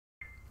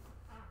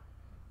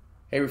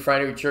Hey,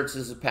 Refinery Church,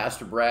 this is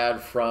Pastor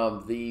Brad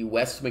from the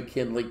West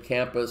McKinley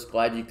campus.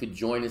 Glad you could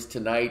join us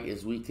tonight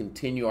as we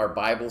continue our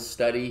Bible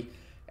study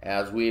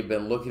as we have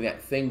been looking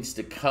at things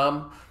to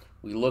come.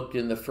 We looked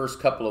in the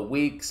first couple of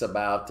weeks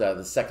about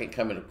the second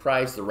coming of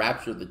Christ, the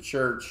rapture of the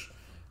church,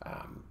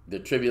 the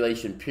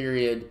tribulation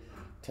period.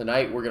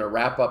 Tonight we're going to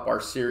wrap up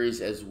our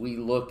series as we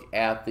look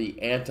at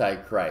the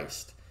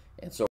Antichrist.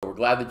 And so we're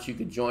glad that you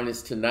could join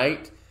us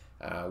tonight.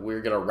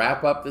 We're going to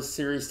wrap up this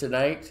series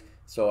tonight.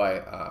 So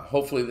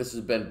hopefully this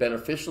has been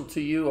beneficial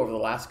to you over the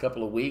last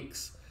couple of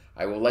weeks.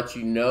 I will let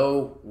you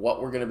know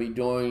what we're going to be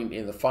doing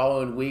in the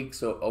following weeks,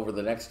 so over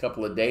the next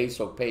couple of days.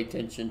 So pay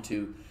attention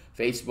to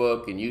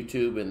Facebook and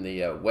YouTube and the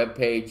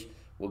webpage.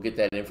 We'll get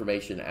that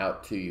information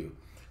out to you.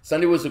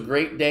 Sunday was a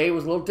great day. It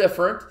was a little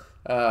different.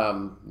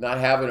 Not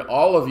having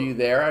all of you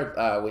there.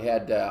 We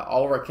had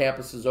all of our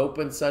campuses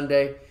open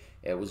Sunday.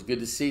 It was good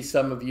to see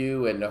some of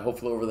you, and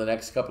hopefully over the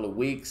next couple of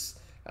weeks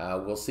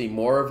we'll see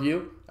more of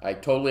you. I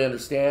totally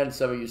understand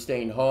some of you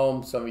staying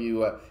home, some of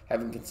you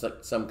having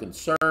some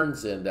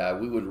concerns,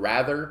 and we would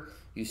rather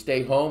you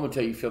stay home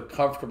until you feel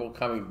comfortable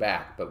coming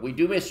back. But we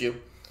do miss you.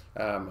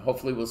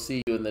 Hopefully we'll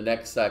see you in the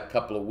next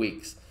couple of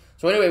weeks.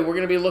 So anyway, we're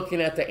going to be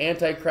looking at the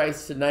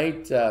Antichrist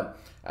tonight.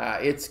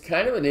 It's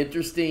kind of an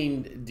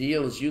interesting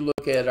deal as you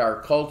look at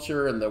our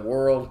culture and the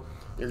world.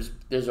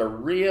 There's a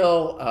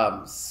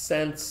real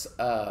sense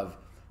of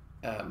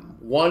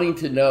wanting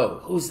to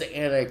know who's the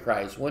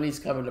Antichrist, when he's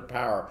coming to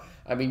power.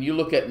 I mean, you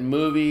look at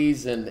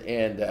movies and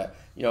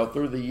you know,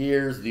 through the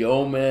years, The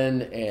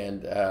Omen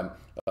and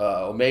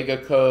Omega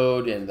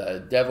Code and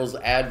The Devil's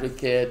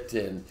Advocate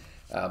and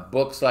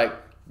books like,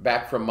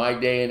 back from my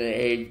day and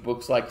age,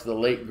 books like The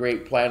Late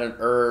Great Planet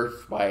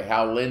Earth by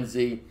Hal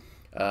Lindsey,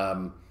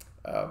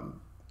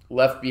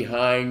 Left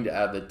Behind,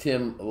 the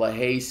Tim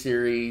LaHaye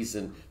series.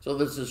 And so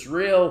there's this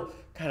real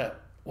kind of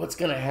what's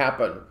going to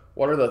happen.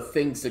 What are the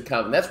things to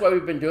come? And that's why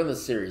we've been doing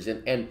this series.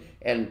 And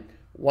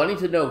wanting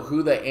to know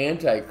who the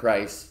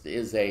Antichrist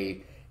is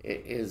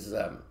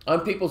on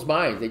people's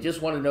minds. They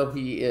just want to know who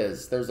he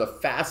is. There's a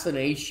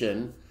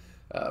fascination,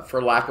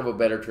 for lack of a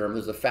better term,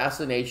 there's a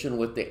fascination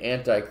with the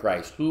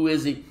Antichrist. Who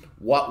is he?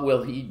 What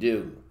will he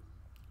do?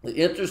 The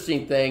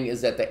interesting thing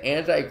is that the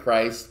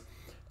Antichrist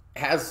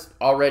has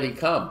already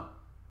come.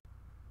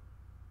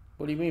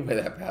 What do you mean by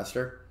that,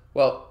 Pastor?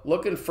 Well,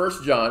 look in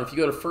 1 John. If you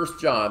go to 1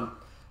 John,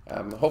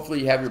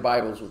 hopefully you have your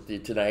Bibles with you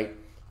tonight.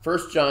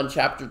 1 John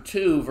chapter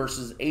 2,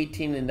 verses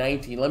 18 and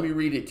 19. Let me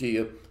read it to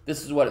you.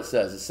 This is what it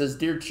says. It says,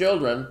 "Dear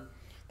children,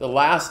 the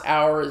last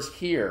hour is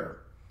here.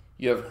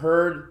 You have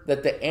heard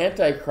that the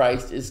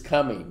Antichrist is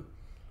coming,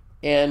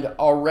 and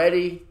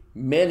already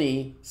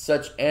many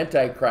such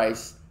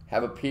Antichrists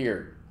have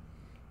appeared.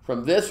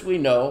 From this we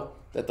know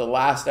that the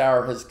last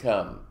hour has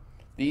come."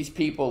 These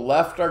people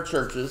left our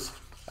churches,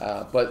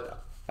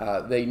 but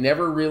they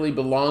never really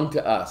belonged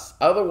to us.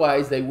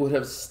 Otherwise, they would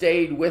have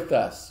stayed with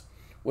us.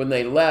 When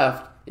they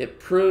left, it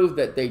proved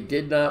that they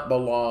did not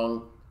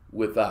belong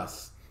with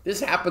us. This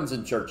happens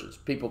in churches.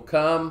 People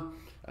come,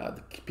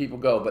 people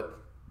go. But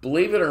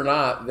believe it or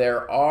not,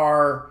 there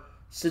are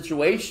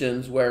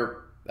situations where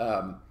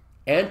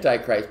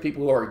Antichrist,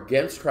 people who are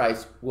against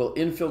Christ, will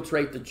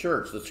infiltrate the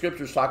church. The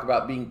scriptures talk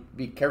about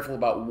be careful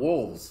about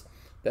wolves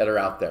that are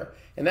out there.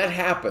 And that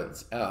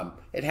happens.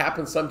 It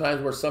happens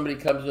sometimes where somebody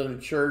comes into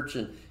a church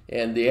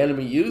and the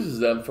enemy uses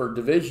them for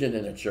division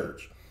in a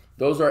church.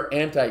 Those are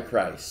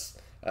Antichrists.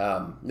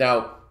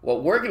 Now,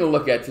 what we're going to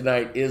look at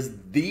tonight is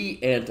the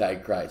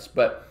Antichrist.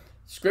 But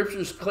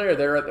Scripture's clear.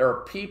 There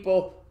are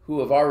people who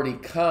have already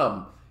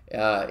come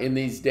in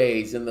these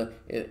days, in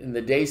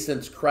the days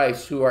since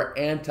Christ, who are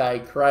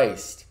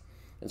Antichrist.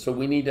 And so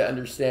we need to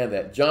understand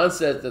that. John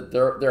says that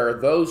there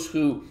are those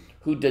who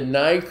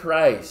deny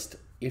Christ.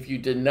 If you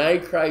deny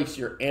Christ,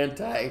 you're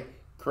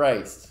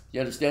Antichrist. You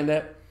understand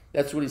that?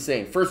 That's what he's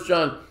saying. 1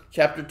 John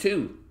chapter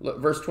 2,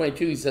 verse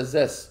 22, he says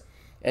this,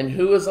 "And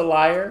who is a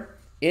liar?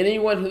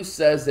 Anyone who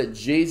says that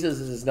Jesus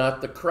is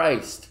not the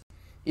Christ.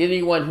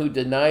 Anyone who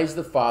denies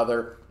the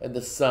Father and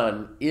the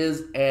Son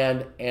is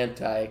an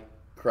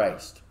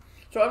Antichrist."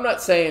 So we're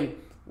not saying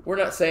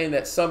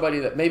that somebody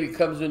that maybe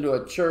comes into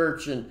a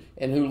church and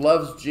who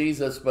loves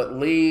Jesus but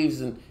leaves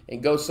and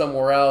goes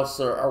somewhere else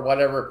or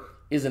whatever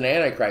is an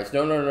Antichrist.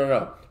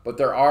 No. But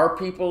there are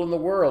people in the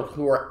world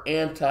who are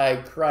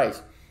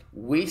Antichrist.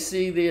 We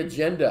see the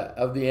agenda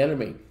of the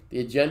enemy. The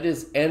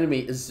agenda's enemy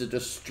is to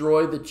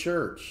destroy the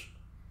church,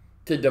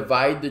 to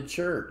divide the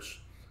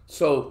church.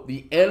 So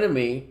the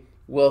enemy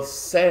will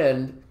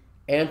send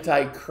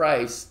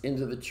Antichrist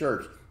into the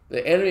church.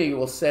 The enemy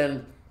will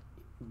send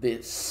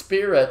the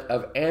spirit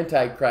of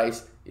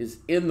Antichrist is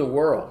in the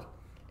world,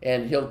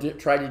 and he'll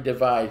try to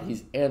divide.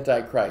 He's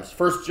Antichrist.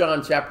 1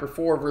 John chapter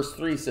 4, verse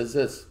 3 says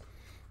this,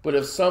 "But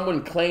if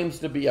someone claims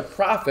to be a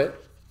prophet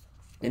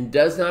and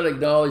does not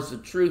acknowledge the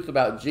truth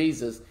about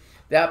Jesus,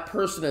 that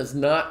person is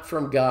not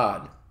from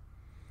God.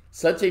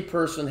 Such a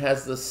person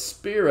has the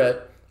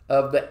spirit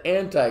of the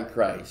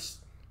Antichrist,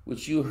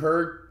 which you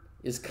heard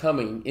is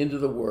coming into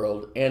the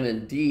world and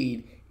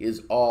indeed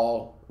is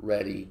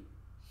already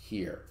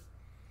here."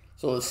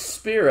 So the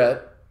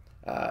spirit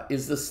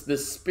is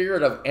this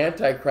spirit of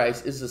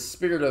Antichrist is the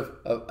spirit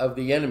of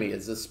the enemy,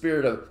 is the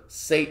spirit of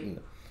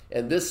Satan.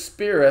 And this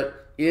spirit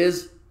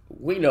is,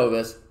 we know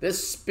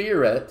this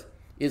spirit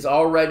is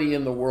already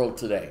in the world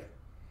today.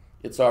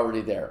 It's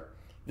already there.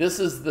 This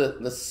is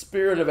the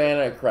spirit of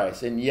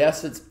Antichrist. And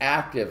yes, it's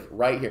active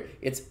right here.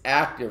 It's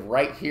active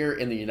right here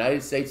in the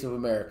United States of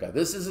America.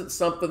 This isn't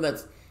something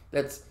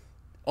that's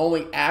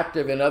only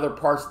active in other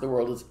parts of the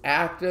world. It's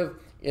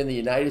active in the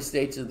United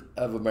States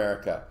of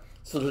America.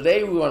 So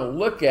today we want to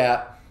look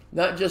at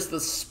not just the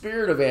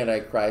spirit of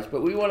Antichrist,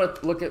 but we want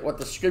to look at what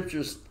the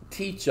scriptures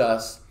teach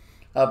us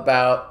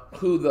about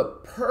who the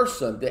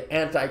person, the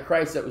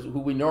Antichrist, that was who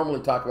we normally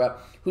talk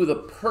about, who the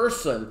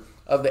person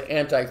of the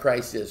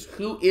Antichrist is.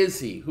 Who is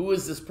he? Who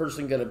is this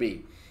person going to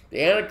be?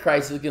 The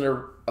Antichrist is going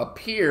to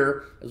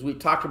appear, as we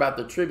talked about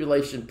the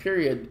tribulation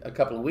period a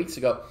couple of weeks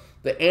ago.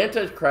 The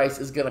Antichrist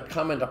is going to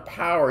come into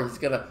power. He's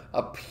going to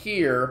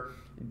appear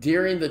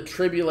during the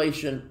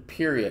tribulation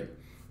period.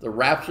 The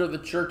rapture of the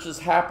churches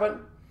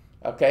happen.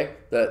 Okay,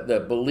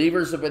 the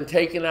believers have been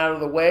taken out of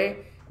the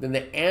way. Then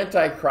the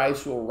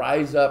Antichrist will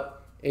rise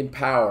up in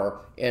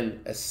power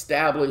and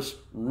establish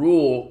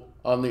rule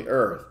on the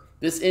earth.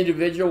 This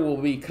individual will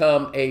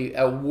become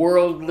a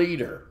world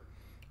leader.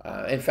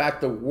 In fact,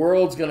 the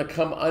world's going to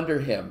come under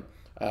him.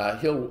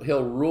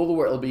 He'll rule the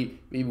world. It'll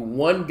be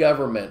one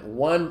government,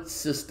 one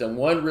system,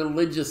 one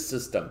religious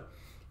system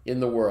in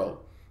the world.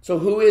 So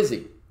who is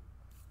he?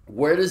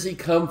 Where does he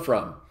come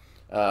from?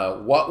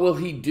 What will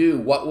he do?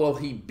 What will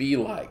he be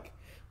like?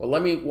 Well,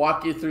 let me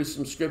walk you through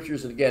some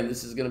scriptures. And again,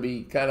 this is going to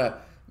be kind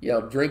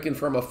of, drinking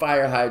from a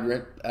fire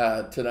hydrant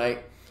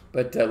tonight.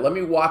 But let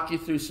me walk you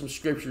through some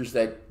scriptures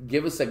that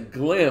give us a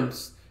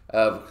glimpse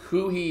of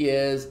who he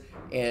is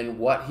and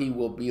what he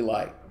will be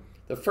like.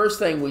 The first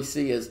thing we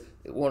see is,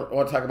 I want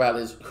to talk about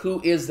is,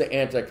 who is the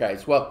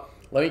Antichrist? Well,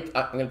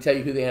 I'm going to tell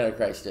you who the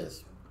Antichrist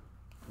is.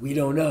 We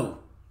don't know.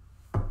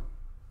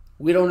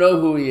 We don't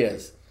know who he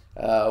is.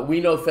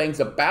 We know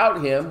things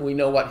about him. We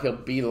know what he'll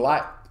be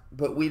like,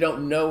 but we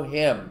don't know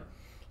him.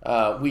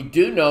 We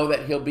do know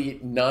that he'll be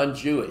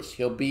non-Jewish.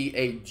 He'll be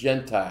a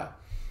Gentile.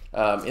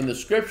 In the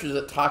scriptures,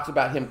 it talks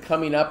about him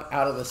coming up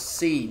out of the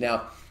sea.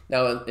 Now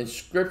in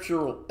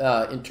scriptural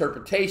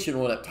interpretation,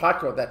 when it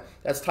talks about that,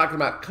 that's talking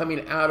about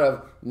coming out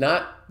of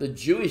not the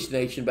Jewish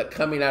nation, but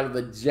coming out of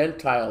the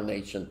Gentile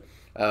nation.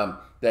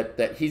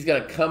 That he's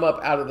going to come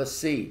up out of the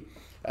sea.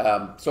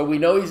 So we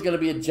know he's going to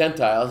be a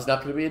Gentile. He's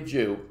not going to be a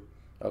Jew.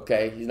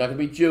 Okay, he's not going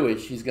to be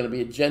Jewish. He's going to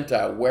be a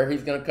Gentile. Where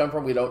he's going to come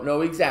from, we don't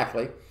know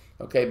exactly.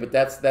 Okay, but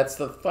that's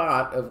the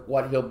thought of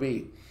what he'll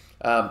be.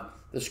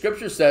 The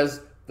scripture says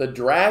the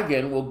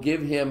dragon will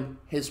give him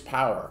his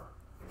power.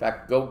 In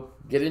fact, go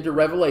get into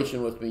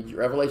Revelation with me.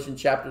 Revelation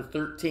chapter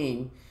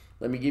 13.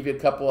 Let me give you a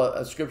couple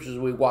of scriptures as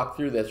we walk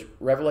through this.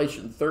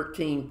 Revelation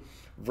 13,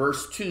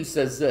 verse 2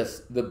 says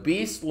this: the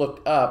beast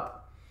looked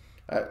up.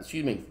 Let's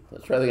try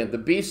that again. The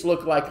beast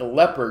looked like a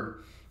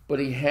leopard, but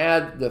he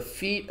had the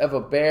feet of a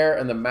bear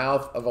and the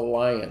mouth of a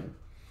lion.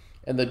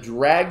 And the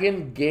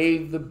dragon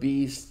gave the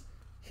beast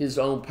his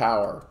own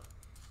power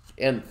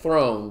and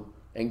throne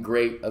and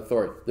great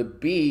authority. The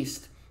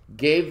beast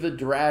gave the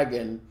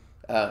dragon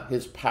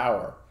his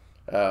power.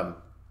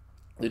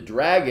 The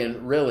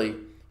dragon really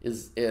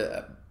is,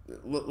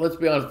 let's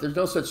be honest, there's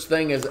no such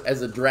thing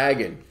as a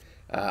dragon.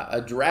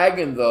 A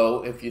dragon,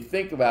 though, if you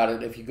think about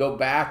it, if you go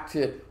back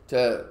to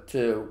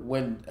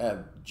when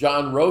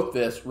John wrote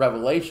this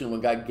Revelation,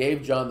 when God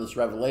gave John this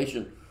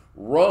revelation,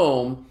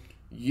 Rome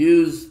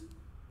used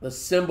the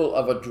symbol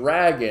of a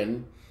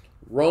dragon.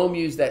 Rome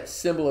used that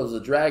symbol as a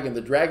dragon.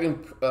 The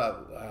dragon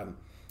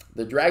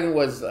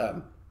was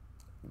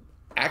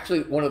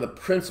actually one of the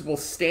principal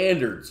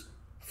standards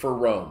for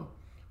Rome,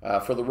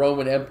 for the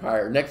Roman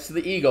Empire. Next to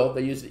the eagle,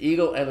 they used the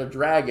eagle and a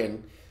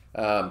dragon.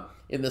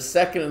 In the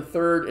 2nd and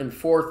 3rd and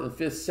 4th and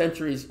 5th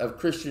centuries of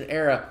Christian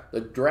era,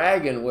 the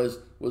dragon was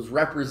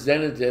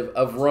representative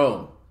of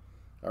Rome.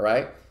 All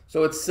right?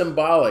 So it's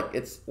symbolic.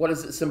 What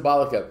is it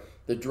symbolic of?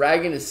 The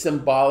dragon is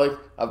symbolic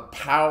of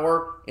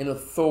power and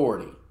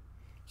authority.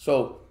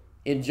 So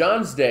in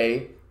John's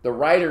day, the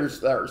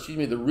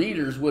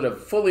readers would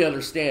have fully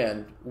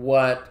understand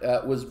what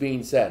was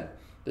being said.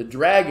 The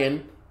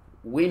dragon,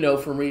 we know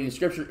from reading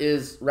scripture,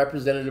 is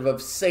representative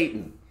of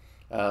Satan.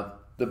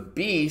 The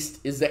beast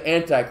is the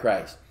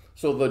Antichrist.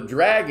 So the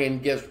dragon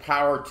gives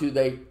power to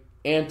the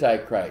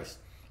Antichrist.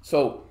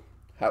 So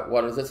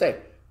what does it say?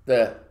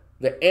 The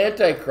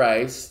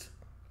Antichrist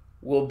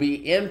will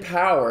be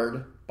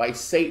empowered by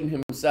Satan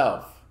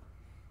himself.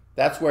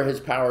 That's where his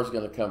power is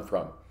going to come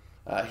from.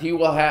 He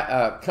will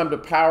come to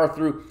power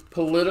through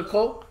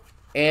political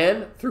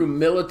and through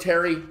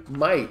military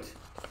might.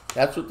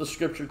 That's what the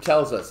scripture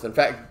tells us. In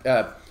fact,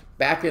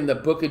 back in the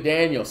book of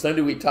Daniel,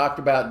 Sunday we talked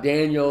about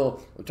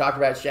Daniel. We talked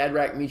about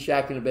Shadrach,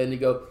 Meshach, and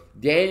Abednego.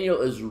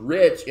 Daniel is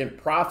rich in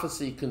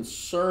prophecy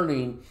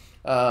concerning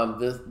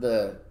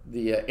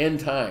the end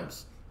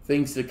times,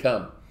 things to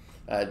come.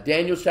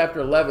 Daniel chapter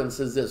 11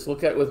 says this.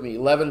 Look at it with me.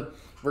 11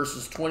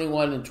 verses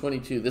 21 and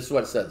 22. This is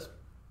what it says.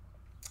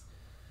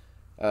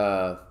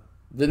 The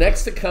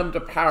next to come to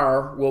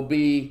power will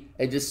be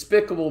a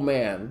despicable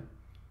man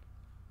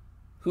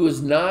who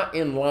is not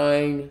in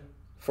line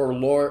for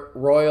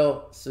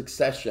royal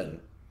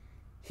succession.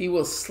 He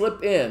will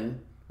slip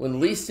in when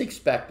least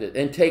expected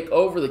and take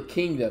over the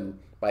kingdom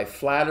by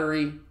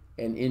flattery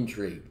and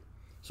intrigue.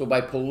 So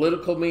by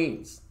political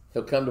means,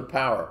 he'll come to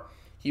power.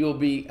 He will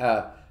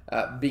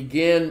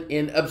begin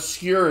in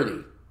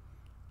obscurity,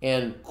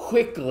 and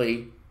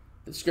quickly,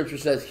 the scripture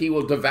says, he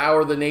will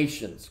devour the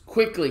nations.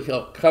 Quickly,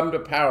 he'll come to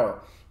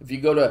power. If you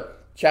go to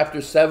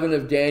chapter 7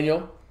 of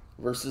Daniel,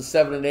 verses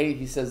 7 and 8,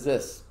 he says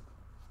this: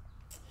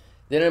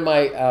 Then in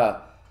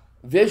my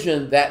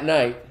vision that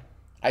night,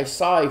 I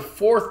saw a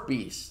fourth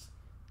beast,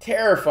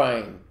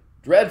 terrifying,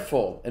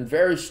 dreadful, and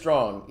very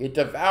strong. It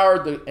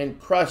devoured and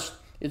crushed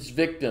its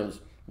victims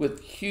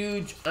with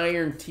huge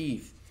iron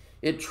teeth.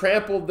 It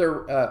trampled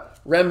their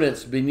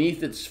remnants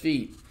beneath its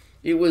feet.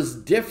 It was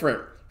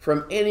different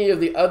from any of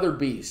the other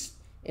beasts,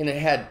 and it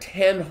had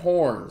 10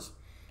 horns.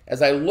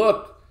 As I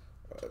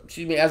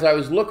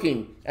was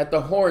looking at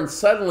the horns,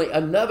 suddenly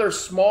another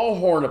small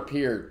horn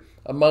appeared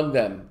among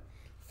them.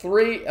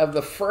 3 of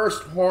the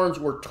first horns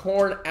were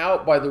torn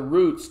out by the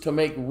roots to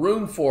make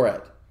room for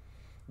it.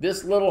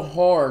 This little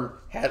horn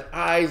had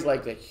eyes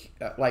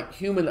like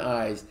human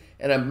eyes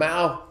and a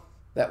mouth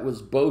that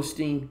was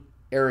boasting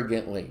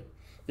arrogantly.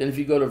 Then if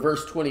you go to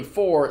verse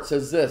 24, it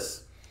says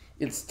this: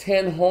 Its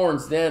 10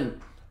 horns then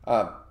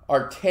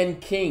are 10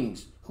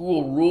 kings who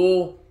will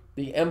rule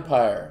the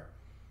empire.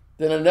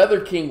 Then another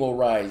king will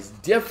rise,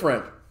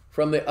 different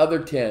from the other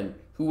 10,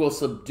 who will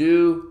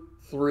subdue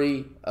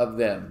 3 of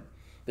them.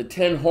 The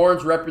 10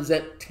 horns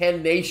represent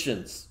 10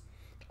 nations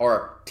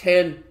or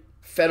 10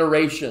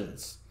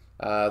 federations.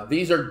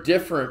 These are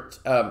different.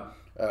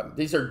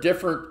 There's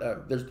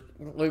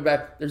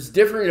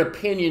different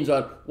opinions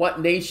on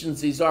what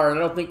nations these are, and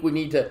I don't think we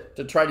need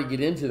to try to get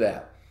into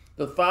that.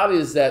 The thought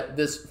is that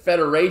this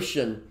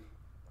federation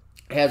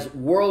has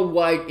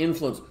worldwide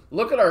influence.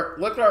 Look at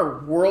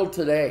our world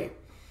today.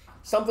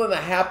 Something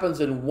that happens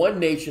in one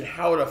nation,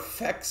 how it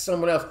affects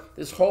someone else.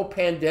 This whole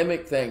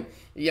pandemic thing.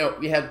 We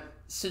had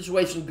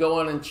situations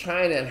going on in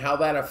China and how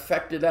that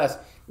affected us.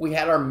 We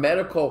had our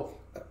medical.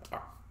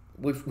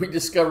 We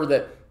discovered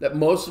that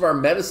most of our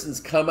medicines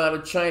come out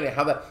of China,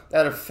 how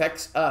that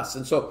affects us.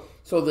 And so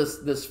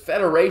this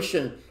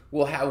federation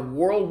will have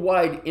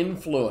worldwide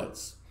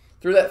influence.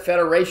 Through that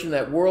federation,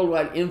 that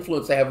worldwide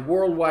influence, they have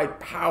worldwide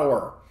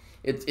power.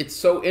 It's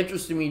so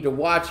interesting to me to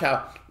watch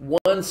how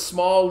one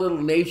small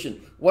little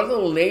nation,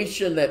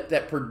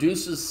 that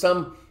produces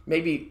some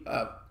maybe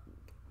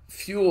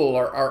fuel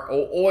or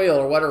oil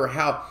or whatever,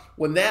 how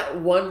when that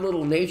one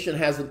little nation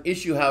has an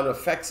issue, how it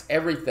affects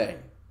everything.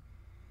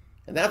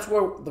 And that's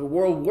where the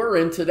world we're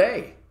in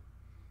today.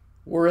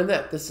 We're in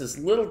that. This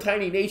little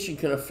tiny nation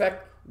can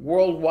affect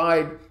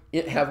worldwide,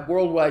 have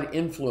worldwide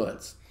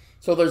influence.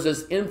 So there's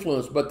this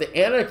influence, but the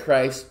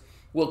Antichrist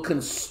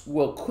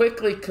will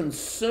quickly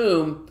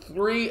consume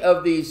 3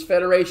 of these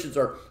federations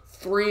or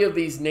 3 of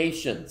these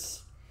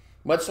nations.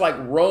 Much like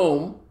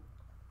Rome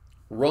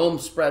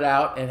spread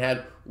out and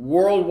had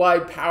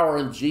worldwide power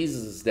in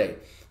Jesus' day.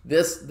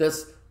 This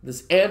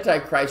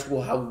Antichrist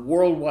will have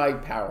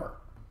worldwide power.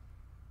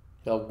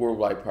 He'll have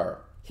worldwide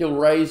power. He'll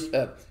raise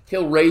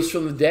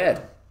from the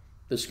dead,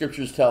 the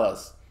scriptures tell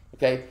us.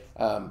 Okay,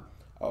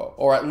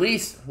 or at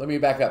least, let me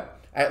back up.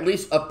 At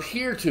least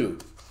appear to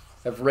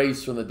have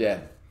raised from the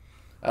dead.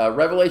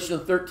 Revelation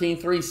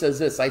 13:3 says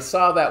this: I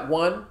saw that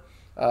one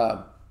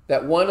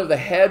of the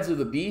heads of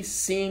the beast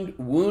seemed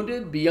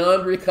wounded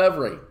beyond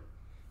recovery.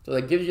 So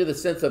that gives you the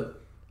sense of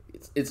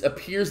it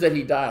appears that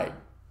he died.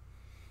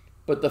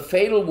 But the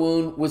fatal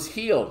wound was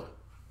healed.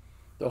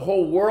 The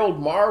whole world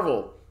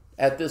marveled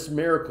at this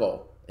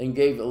miracle and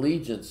gave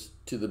allegiance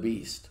to the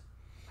beast.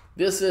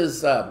 This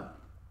is a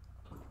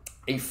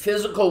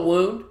physical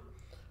wound,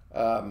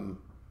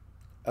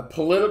 a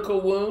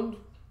political wound.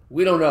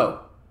 We don't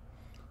know.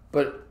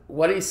 But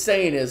what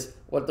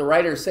the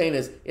writer is saying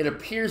is, it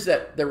appears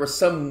that there was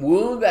some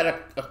wound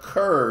that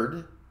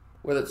occurred,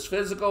 whether it's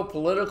physical,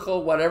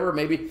 political, whatever.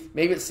 Maybe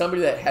it's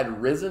somebody that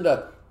had risen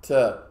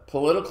to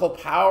political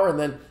power and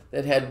then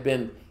that had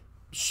been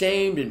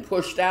shamed and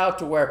pushed out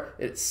to where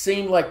it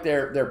seemed like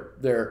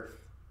their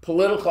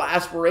political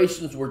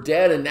aspirations were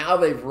dead, and now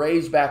they've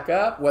raised back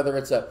up. Whether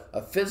it's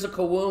a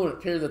physical wound, it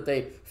appears that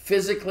they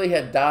physically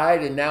had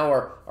died and now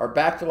are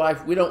back to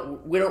life. We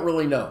don't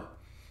really know.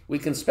 We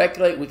can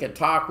speculate, we can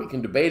talk, we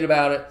can debate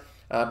about it,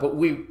 but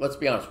let's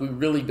be honest, we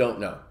really don't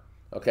know.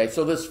 Okay,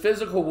 so this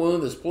physical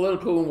wound, this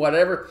political wound,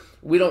 whatever,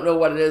 we don't know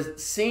what it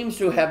is, seems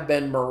to have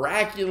been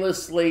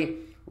miraculously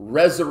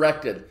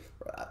resurrected,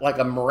 like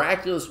a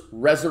miraculous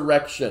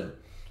resurrection.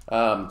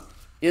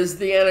 Is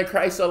the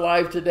Antichrist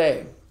alive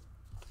today?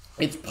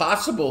 It's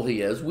possible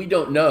he is. We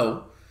don't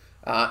know.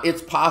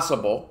 It's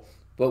possible,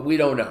 but we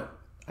don't know.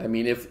 I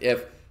mean, if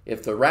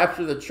the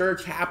rapture of the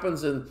church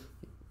happens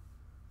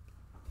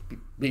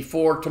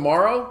before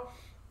tomorrow,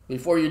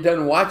 before you're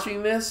done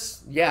watching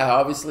this, yeah,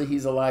 obviously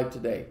he's alive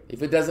today.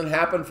 If it doesn't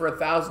happen for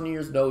 1,000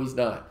 years, no, he's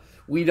not.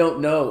 We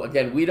don't know.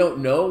 Again, we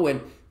don't know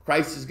when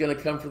Christ is going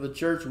to come for the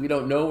church. We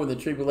don't know when the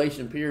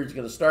tribulation period is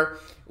going to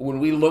start. When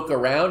we look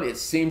around, it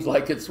seems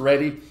like it's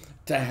ready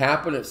to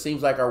happen. It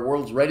seems like our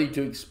world's ready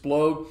to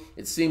explode.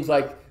 It seems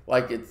like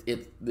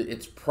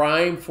it's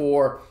prime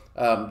for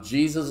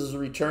Jesus'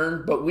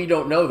 return, but we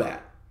don't know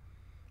that.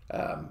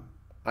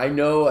 I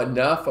know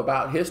enough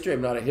about history.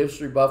 I'm not a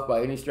history buff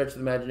by any stretch of the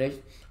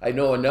imagination. I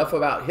know enough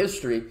about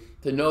history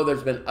to know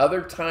there's been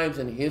other times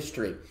in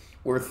history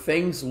where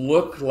things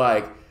look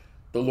like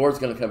the Lord's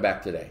going to come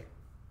back today.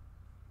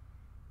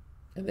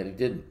 And then he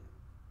didn't.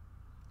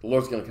 The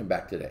Lord's going to come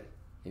back today.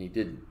 And he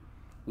didn't.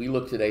 We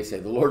look today and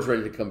say, the Lord's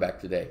ready to come back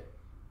today.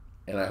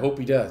 And I hope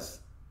he does.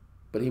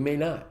 But he may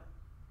not.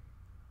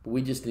 But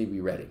we just need to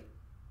be ready.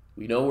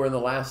 We know we're in the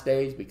last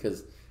days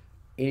because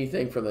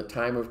anything from the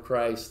time of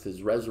Christ,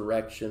 his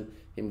resurrection,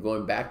 him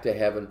going back to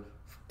heaven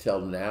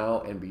till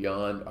now and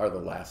beyond are the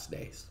last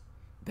days.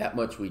 That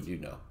much we do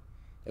know.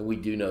 And we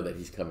do know that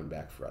he's coming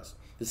back for us.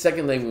 The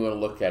second thing we want to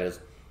look at is,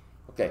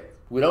 okay,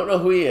 we don't know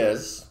who he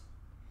is.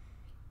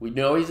 We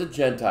know he's a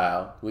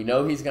Gentile. We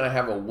know he's going to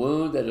have a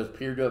wound that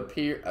appears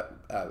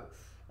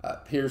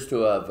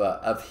to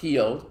have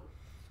healed.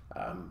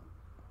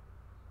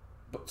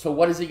 So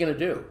what is he going to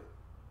do?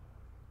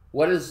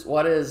 What is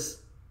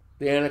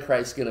the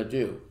Antichrist going to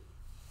do?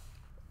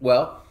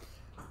 Well,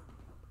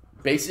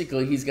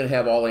 basically, he's going to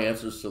have all the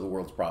answers to the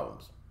world's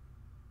problems.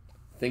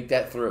 Think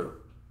that through.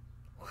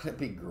 Wouldn't it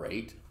be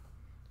great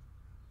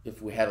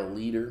if we had a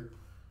leader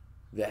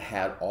that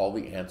had all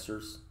the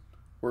answers?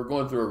 We're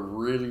going through a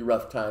really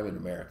rough time in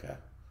America.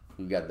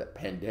 We've got the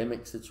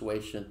pandemic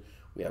situation.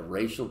 We have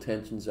racial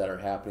tensions that are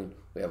happening.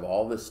 We have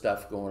all this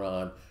stuff going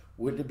on.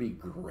 Wouldn't it be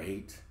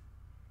great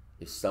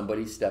if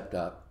somebody stepped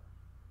up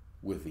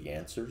with the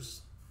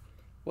answers?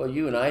 Well,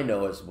 you and I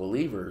know as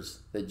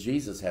believers that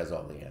Jesus has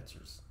all the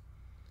answers.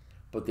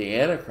 But the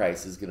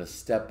Antichrist is going to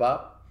step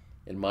up,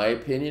 in my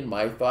opinion,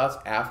 my thoughts,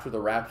 after the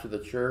rapture of the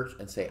church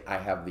and say, I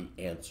have the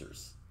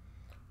answers.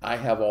 I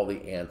have all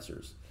the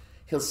answers.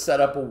 He'll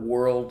set up a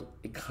world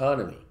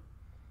economy.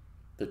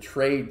 The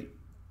trade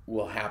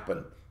will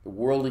happen. The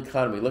world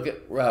economy. Look at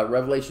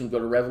Revelation. Go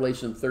to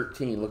Revelation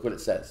 13. Look what it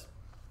says.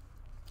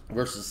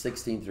 Verses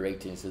 16 through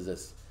 18 says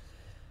this.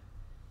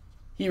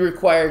 He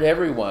required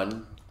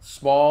everyone,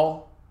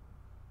 small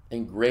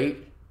and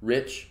great,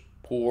 rich,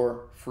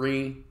 poor,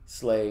 free,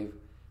 slave,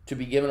 to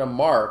be given a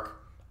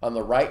mark on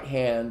the right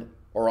hand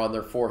or on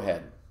their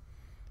forehead.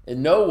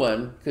 And no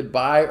one could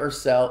buy or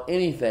sell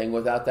anything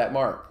without that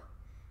mark,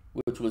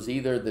 which was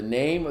either the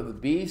name of the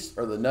beast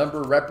or the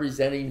number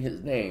representing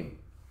his name.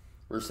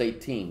 Verse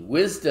 18.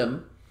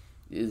 Wisdom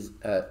is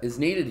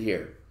needed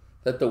here,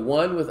 that the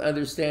one with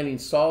understanding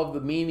solve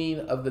the meaning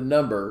of the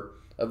number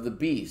of the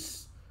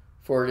beast,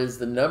 for it is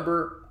the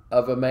number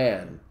of a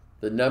man.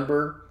 The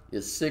number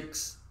is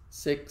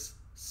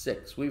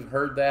 666. We've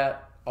heard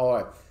that. All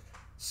right.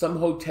 Some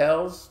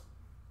hotels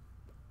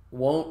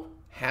won't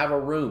have a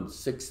room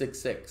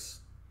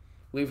 666.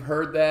 We've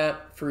heard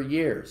that for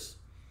years.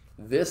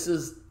 This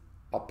is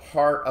a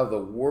part of the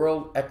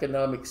world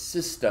economic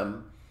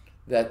system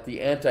that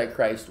the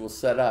Antichrist will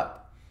set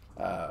up.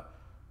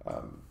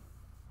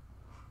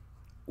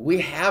 We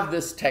have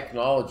this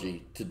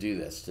technology to do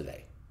this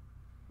today.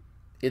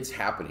 It's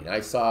happening.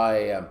 I saw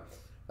a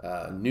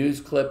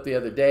news clip the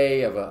other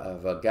day of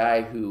a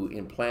guy who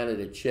implanted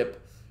a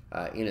chip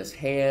in his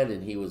hand,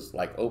 and he was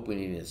like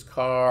opening his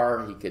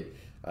car. He could,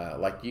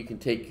 like, you can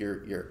take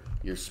your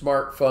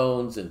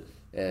smartphones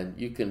and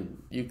you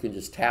can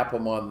just tap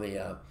them on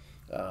the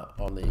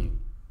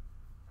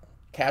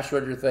cash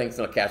register thing. It's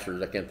not a cash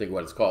register. I can't think of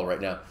what it's called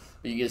right now.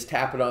 But you just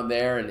tap it on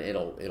there, and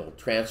it'll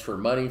transfer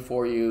money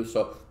for you.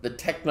 So the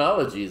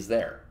technology is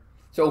there.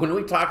 So when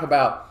we talk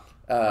about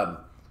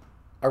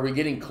are we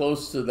getting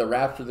close to the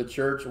rapture of the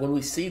church? When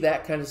we see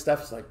that kind of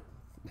stuff, it's like,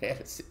 man,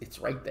 it's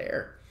right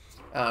there.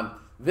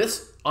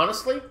 This,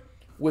 honestly,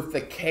 with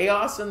the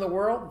chaos in the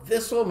world,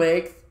 this will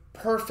make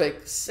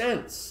perfect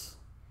sense.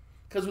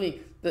 Because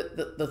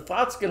the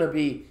thought's going to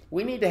be,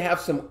 we need to have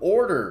some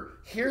order.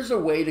 Here's a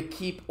way to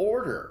keep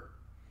order.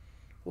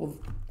 Well,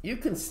 you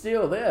can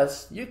steal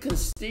this. You can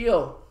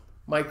steal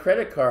my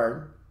credit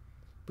card,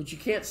 but you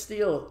can't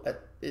steal,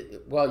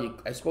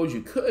 I suppose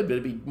you could, but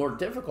it'd be more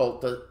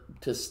difficult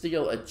to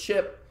steal a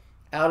chip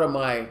out of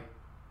my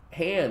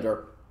hand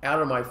or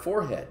out of my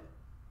forehead.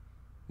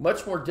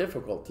 Much more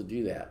difficult to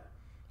do that.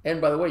 And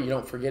by the way, you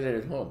don't forget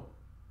it at home.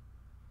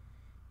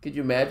 Could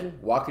you imagine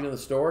walking to the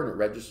store and it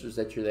registers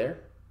that you're there?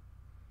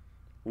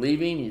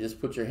 Leaving, you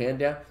just put your hand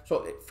down.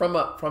 So from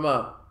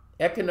a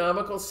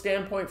economical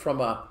standpoint,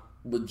 from a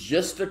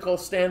logistical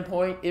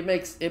standpoint, it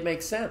makes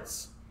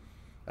sense.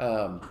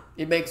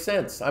 It makes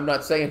sense. I'm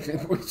not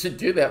saying we should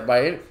do that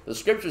by any. The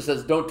scripture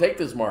says don't take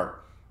this mark.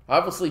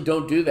 Obviously,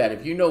 don't do that.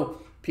 If you know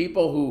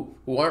people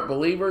who aren't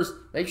believers,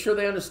 make sure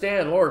they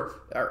understand, Lord,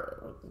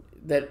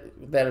 that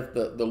if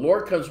the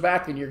Lord comes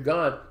back and you're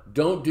gone,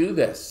 don't do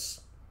this.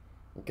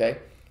 Okay?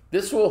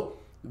 This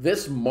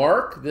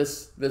mark,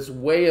 this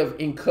way of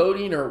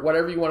encoding or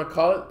whatever you want to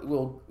call it,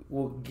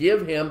 will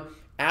give him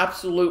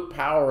absolute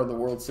power in the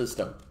world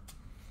system.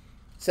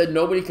 Said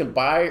nobody can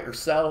buy or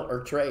sell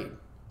or trade.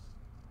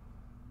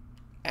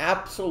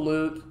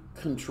 Absolute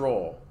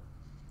control.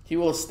 He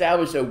will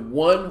establish a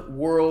one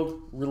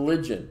world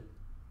religion.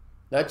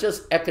 Not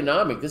just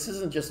economic. This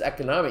isn't just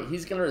economic.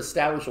 He's going to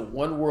establish a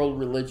one world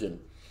religion.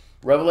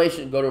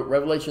 Go to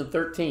Revelation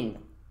 13,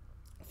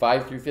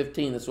 5 through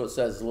 15. That's what it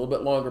says. It's a little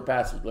bit longer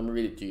passage. Let me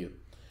read it to you.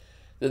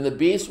 Then the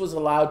beast was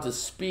allowed to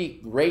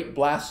speak great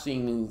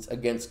blasphemies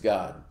against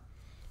God.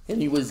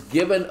 And he was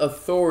given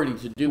authority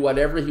to do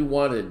whatever he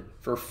wanted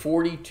for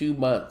 42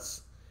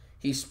 months.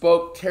 He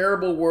spoke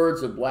terrible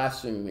words of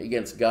blasphemy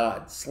against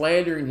God,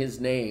 slandering his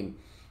name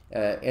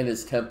and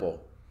his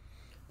temple.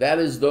 That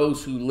is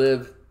those who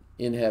live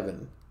in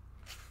heaven.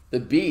 The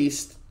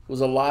beast was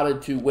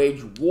allotted to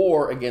wage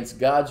war against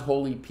God's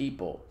holy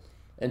people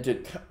and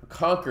to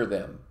conquer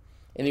them.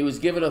 And he was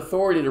given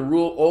authority to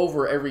rule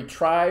over every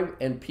tribe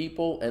and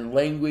people and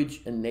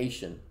language and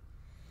nation.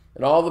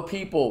 And all the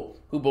people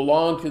who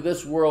belong to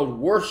this world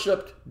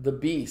worshiped the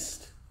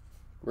beast.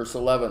 Verse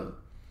 11.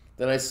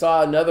 Then I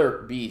saw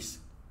another beast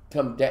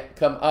come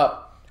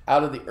up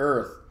out of the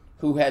earth,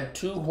 who had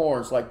two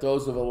horns like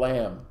those of a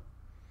lamb.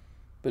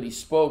 But he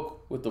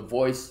spoke with the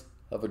voice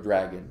of a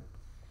dragon.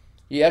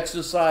 He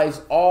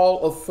exercised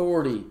all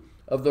authority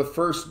of the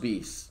first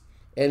beast,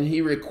 and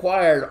he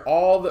required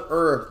all the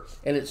earth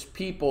and its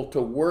people to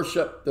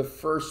worship the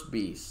first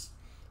beast,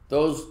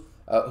 those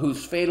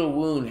whose fatal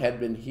wound had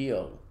been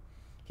healed.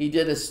 He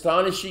did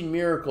astonishing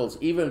miracles,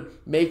 even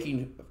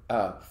making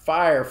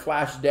fire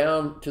flash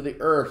down to the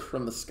earth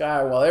from the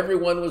sky while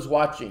everyone was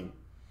watching.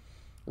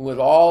 And with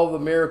all the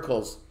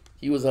miracles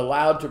he was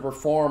allowed to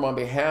perform on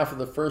behalf of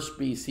the first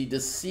beast, he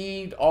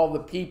deceived all the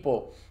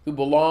people who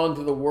belonged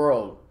to the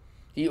world.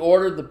 He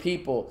ordered the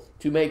people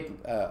to make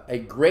a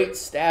great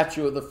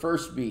statue of the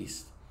first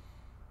beast,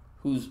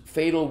 who was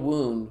fatally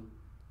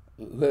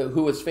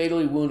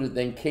wounded,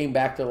 then came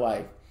back to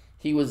life.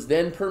 He was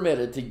then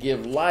permitted to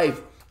give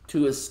life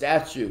to his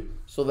statue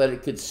so that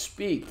it could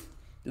speak.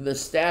 And the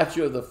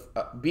statue of the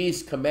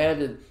beast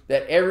commanded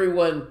that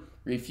everyone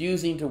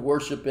refusing to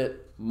worship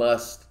it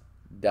must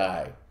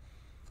die.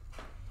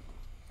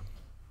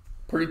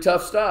 Pretty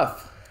tough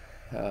stuff.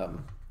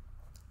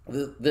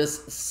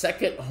 This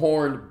second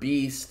horned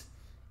beast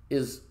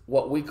is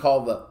what we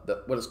call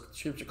what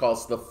Scripture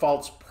calls the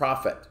false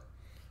prophet,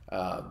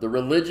 the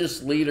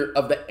religious leader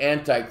of the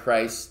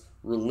Antichrist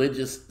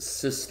religious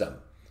system.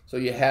 So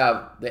you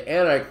have the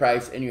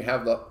Antichrist and you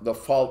have the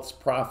false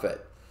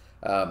prophet.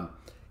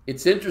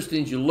 It's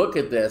interesting as you look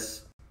at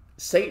this,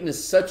 Satan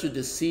is such a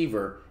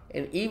deceiver.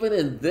 And even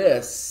in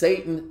this,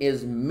 Satan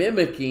is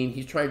mimicking,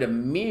 he's trying to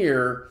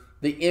mirror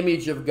the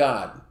image of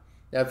God.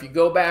 Now, if you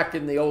go back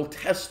in the Old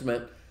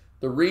Testament,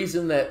 the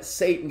reason that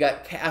Satan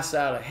got cast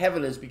out of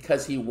heaven is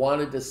because he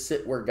wanted to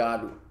sit where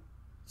God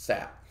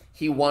sat.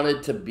 He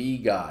wanted to be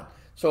God.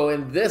 So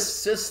in this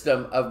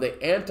system of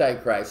the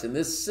Antichrist, in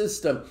this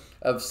system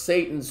of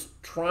Satan's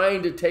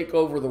trying to take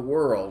over the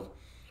world,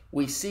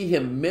 we see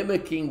him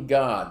mimicking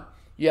God.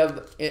 You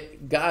have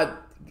God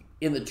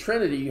in the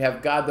Trinity, you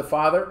have God the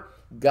Father,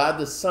 God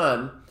the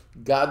Son,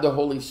 God the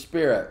Holy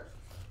Spirit.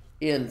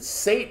 In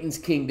Satan's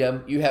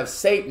kingdom, you have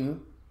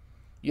Satan,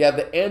 you have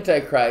the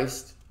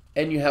Antichrist,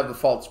 and you have the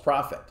false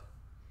prophet.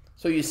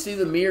 So you see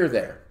the mirror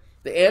there.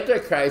 The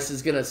Antichrist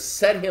is going to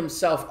set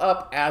himself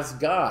up as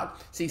God.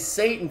 See,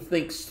 Satan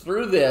thinks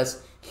through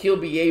this, he'll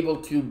be able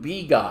to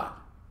be God.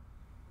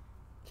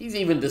 He's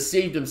even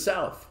deceived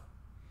himself.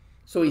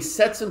 So he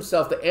sets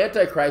himself, the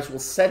Antichrist will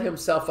set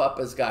himself up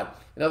as God.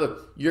 In other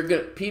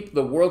words,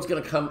 the world's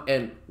going to come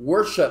and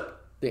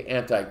worship the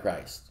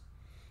Antichrist.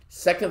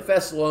 2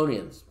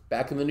 Thessalonians,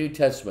 back in the New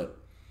Testament,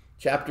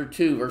 chapter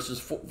 2,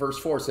 verse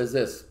 4 says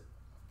this: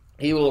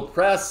 he will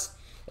oppress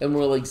and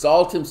will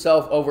exalt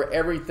himself over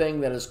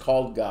everything that is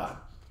called God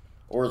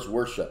or is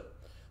worship,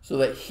 so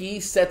that he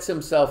sets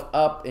himself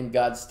up in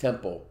God's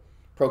temple,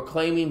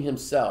 proclaiming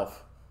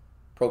himself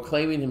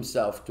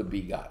to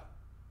be God.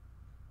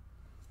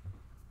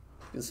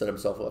 He can set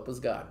himself up as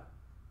God,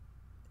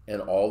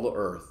 and all the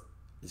earth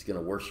is going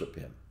to worship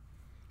him.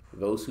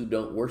 Those who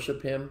don't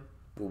worship him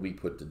will be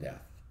put to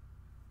death.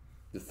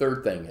 The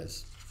third thing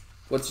is,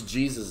 what's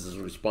Jesus'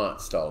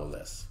 response to all of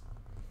this?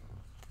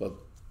 Well,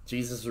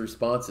 Jesus'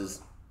 response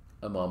is,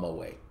 I'm on my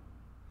way.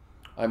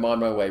 I'm on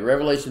my way.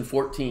 Revelation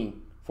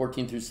 14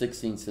 through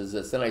 16 says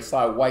this: then I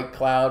saw a white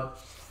cloud,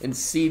 and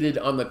seated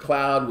on the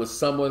cloud was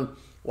someone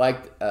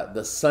like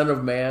the Son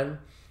of Man.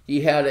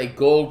 He had a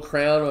gold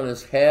crown on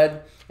his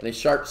head and a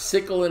sharp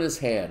sickle in his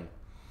hand.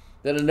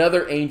 Then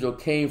another angel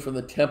came from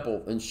the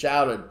temple and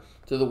shouted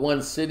to the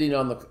one sitting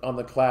on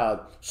the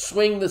cloud,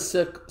 swing the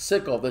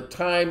sickle, the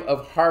time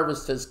of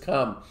harvest has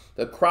come.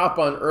 The crop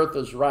on earth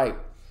is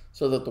ripe.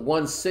 So that the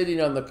one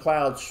sitting on the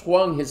cloud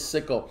swung his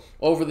sickle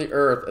over the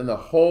earth, and the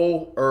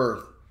whole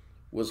earth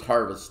was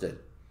harvested.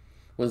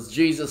 When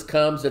Jesus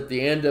comes at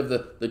the end of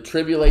the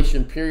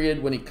tribulation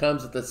period, when he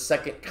comes at the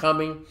second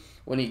coming,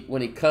 when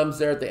he comes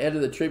there at the end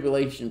of the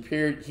tribulation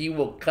period, he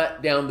will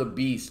cut down the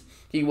beast.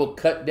 He will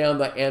cut down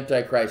the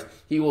Antichrist.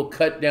 He will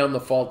cut down the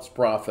false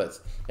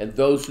prophets and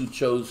those who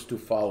chose to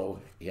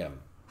follow him.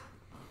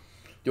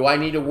 Do I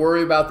need to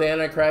worry about the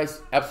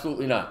Antichrist?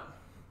 Absolutely not.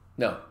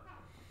 No.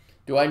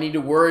 Do I need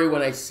to worry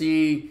when I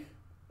see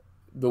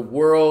the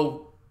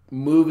world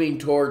moving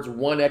towards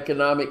one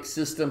economic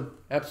system?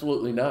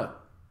 Absolutely not.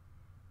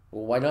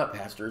 Well, why not,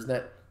 Pastor?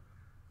 Isn't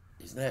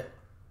that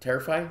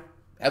terrifying?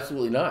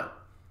 Absolutely not.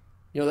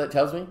 You know what that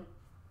tells me?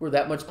 We're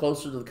that much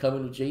closer to the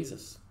coming of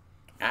Jesus.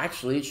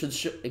 Actually, it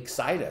should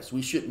excite us.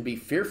 We shouldn't be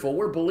fearful.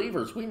 We're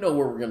believers. We know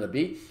where we're going to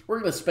be. We're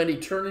going to spend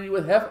eternity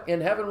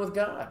in heaven with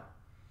God.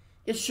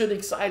 It should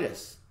excite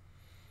us.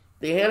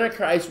 The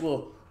Antichrist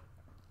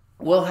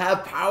will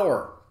have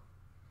power.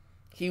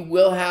 He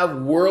will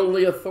have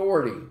worldly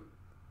authority.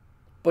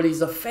 But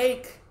he's a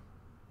fake.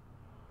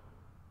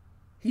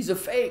 He's a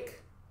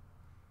fake.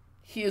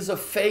 He is a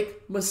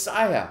fake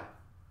Messiah.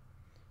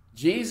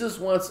 Jesus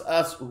wants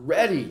us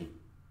ready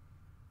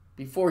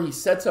before he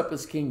sets up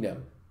his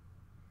kingdom.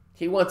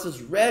 He wants us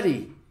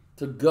ready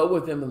to go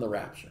with him in the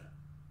rapture.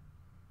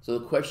 So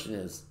the question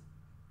is,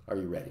 are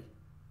you ready?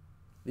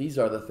 These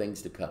are the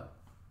things to come.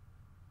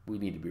 We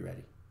need to be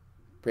ready.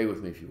 Pray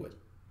with me if you would.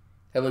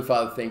 Heavenly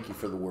Father, thank you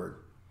for the word.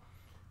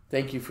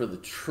 Thank you for the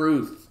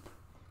truth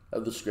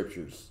of the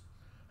scriptures.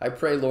 I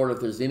pray, Lord, if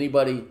there's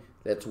anybody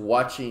that's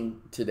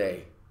watching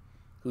today,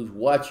 who's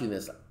watching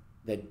this,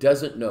 that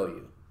doesn't know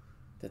you,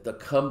 that they'll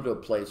come to a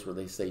place where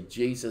they say,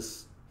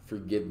 Jesus,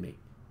 forgive me.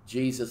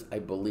 Jesus, I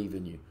believe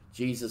in you.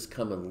 Jesus,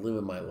 come and live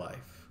in my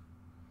life.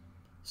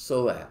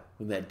 So that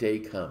when that day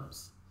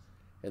comes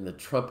and the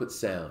trumpet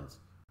sounds,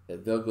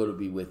 that they'll go to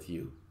be with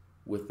you,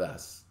 with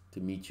us, to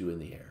meet you in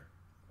the air.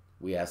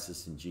 We ask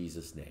this in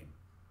Jesus' name.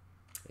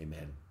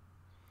 Amen.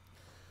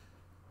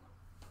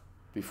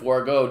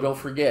 Before I go, don't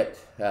forget,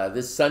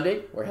 this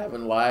Sunday, we're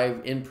having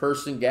live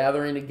in-person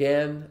gathering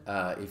again.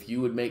 If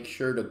you would make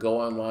sure to go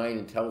online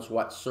and tell us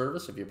what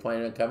service, if you're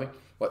planning on coming,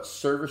 what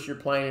service you're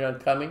planning on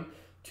coming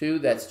to.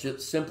 That's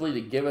just simply to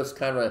give us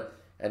kind of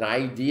an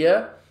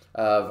idea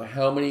of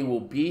how many will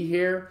be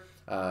here.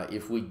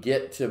 If we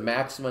get to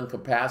maximum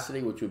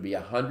capacity, which would be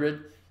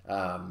 100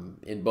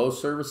 in both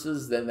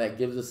services, then that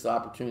gives us the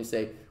opportunity to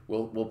say,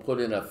 we'll put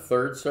in a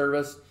third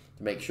service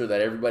to make sure that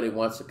everybody who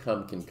wants to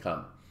come can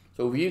come.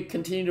 So if you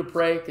continue to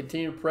pray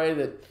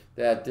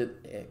that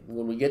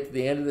when we get to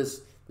the end of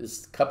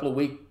this couple of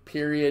week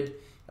period,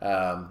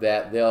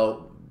 that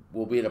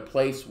we'll be in a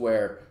place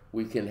where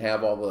we can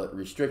have all the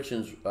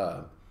restrictions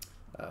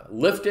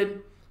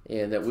lifted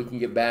and that we can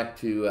get back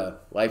to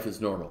life as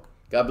normal.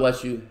 God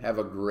bless you. Have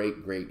a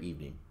great, great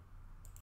evening.